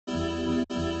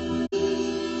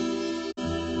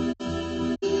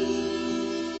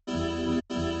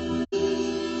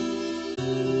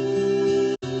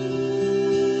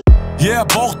Yeah,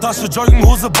 Bauchtasche,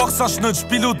 Jogginghose, Boxerschnitt,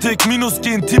 Spielothek, Minus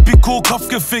gehen, Tipico, Kopf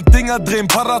gefickt, Dinger drehen,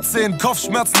 Parazän,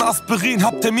 Kopfschmerzen, Aspirin,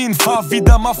 hab Termin, fahr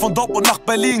wieder mal von Dortmund nach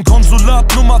Berlin,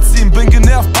 Konsulat, Nummer ziehen, bin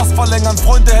genervt, Pass verlängern,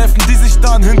 Freunde helfen, die sich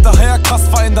dann hinterher krass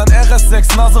verändern,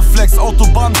 RS6, Naseflex,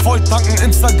 Autobahn, volltanken,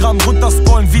 Instagram,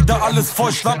 runterscrollen, wieder alles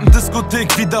voll, Schlampen,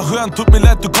 Diskothek, wieder hören, tut mir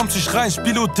leid, du kommst nicht rein,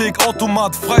 Spielothek,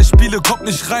 Automat, Freispiele, kommt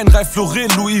nicht rein, Ralph Lauren,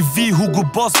 Louis V, Hugo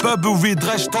Boss, Burberry,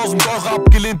 30.000 €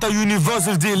 abgelehnter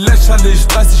Universal Deal, lächerlich,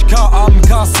 30k,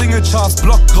 AMK, Singlecharts,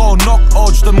 Blockgrau,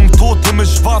 Knockout, Stimmung tot, Himmel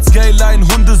schwarz, Gayline,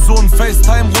 Hundesohn,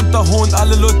 FaceTime runterholen,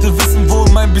 alle Leute wissen, wo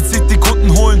mein Bezieht die Kunden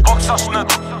holen.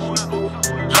 Boxerschnitt,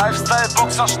 Lifestyle,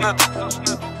 Boxerschnitt,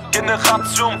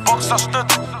 Generation, Boxerschnitt,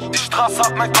 die Straße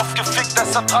hat mein Kopf gefickt,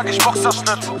 deshalb trage ich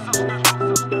Boxerschnitt.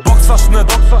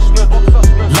 Boxerschnitt,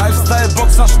 Lifestyle,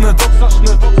 Boxerschnitt,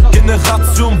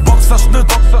 Generation, Boxerschnitt,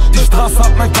 die Straße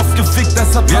hat mein Kopf gefickt,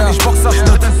 deshalb trage ich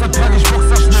Boxerschnitt.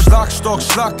 Schlagstock,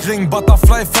 Schlagring,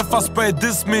 Butterfly, Pfefferspray,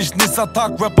 diss mich, nächster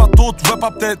Tag, Rapper tot,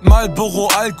 Rap-Update, Marlboro,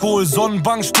 Alkohol,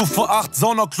 Sonnenbank, Stufe 8,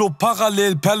 Saunaklo,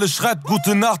 parallel, Perle schreibt,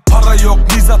 gute Nacht, Parajok,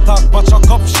 dieser Tag,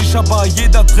 Batscha-Kopf, Shisha-Bar,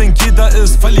 jeder trinkt, jeder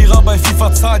ist, Verlierer bei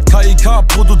FIFA zahlt, KIK,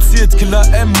 produziert, Killer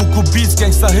M, MUKOBEATZ,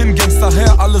 Gangster hin, Gangster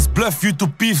her, alles Bluff,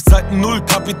 YouTube Beef, Seiten 0,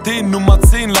 Kapitän, Nummer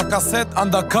 10, Lacassette,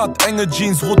 Undercut, enge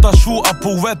Jeans, roter Schuh,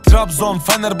 Apoet, Trabzon,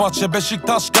 Fenerbahce,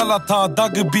 Beşiktaş, Galata,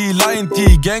 Dagebi, Lion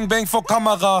T, Gangbang vor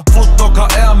Kamera, Footlocker,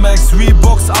 Air Max,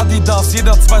 Reeboks, Adidas,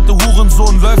 jeder zweite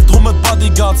Hurensohn läuft rum mit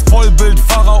Bodyguards, Vollbild,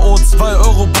 Pharao, 2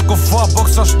 € Bocke vor,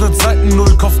 Boxerschnitt, Seiten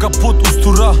 0, Kopf kaputt,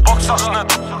 Ustura,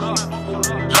 Boxerschnitt,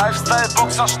 Lifestyle,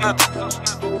 Boxerschnitt,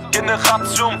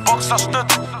 Generation,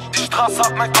 Boxerschnitt, die Straße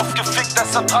hat mein Kopf gefickt,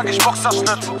 deshalb trage ich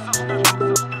Boxerschnitt.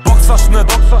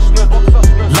 Boxerschnitt,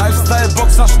 Lifestyle,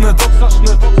 Boxerschnitt,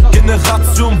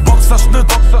 Generation, Boxerschnitt,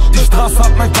 die Straße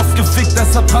hat mein Kopf gefickt,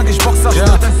 deshalb trage ich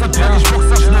Boxerschnitt.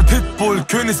 Pitbull,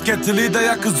 Königskette,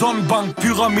 Lederjacke, Sonnenbank,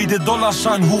 Pyramide,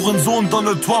 Dollarschein, Hurensohn,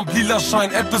 Donald Trump,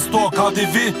 Lilaschein, Apple Store,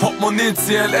 KDW, Portemonnaie,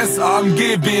 CLS,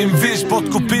 AMG, BMW,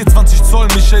 Sportcoupé, 20 Zoll,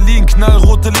 Michelin,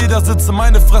 knallrote Ledersitze,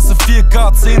 meine Fresse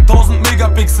 4K, 10.000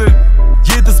 Megapixel.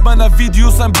 Jedes meiner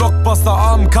Videos ein Blockbuster,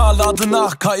 AMK, lade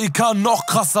nach, KIK noch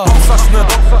krasser. Boxerschnitt,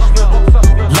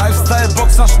 Lifestyle,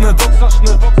 Boxerschnitt,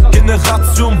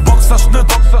 Generation, Boxerschnitt,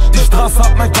 die Straße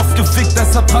hat mein Kopf gefickt,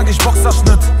 deshalb trage ich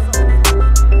Boxerschnitt.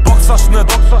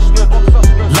 Boxerschnitt,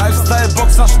 Lifestyle,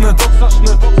 Boxerschnitt,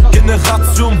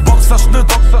 Generation, Boxerschnitt,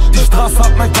 die Straße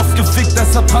hat mein Kopf gefickt,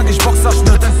 deshalb trage ich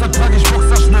Boxerschnitt.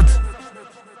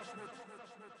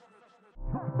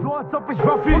 So als ob ich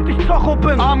Ruffy und ich Zocho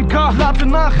bin. AMK, lade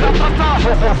nach, Ratata.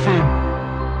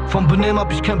 Vom Benehmen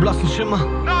hab ich keinen blassen Schimmer.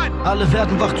 Nein. Alle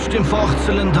werden wach, du stehen vor 8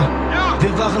 Zylinder. Ja.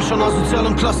 Wir waren schon asozial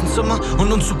im Klassenzimmer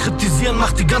und uns zu kritisieren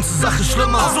macht die ganze Sache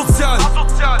schlimmer. Asozial,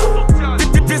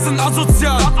 wir sind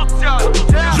asozial.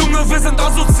 Junge, wir sind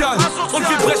asozial. Und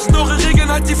wir brechen eure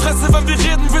Regeln, halt die Fresse, wenn wir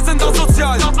reden, wir sind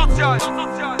asozial.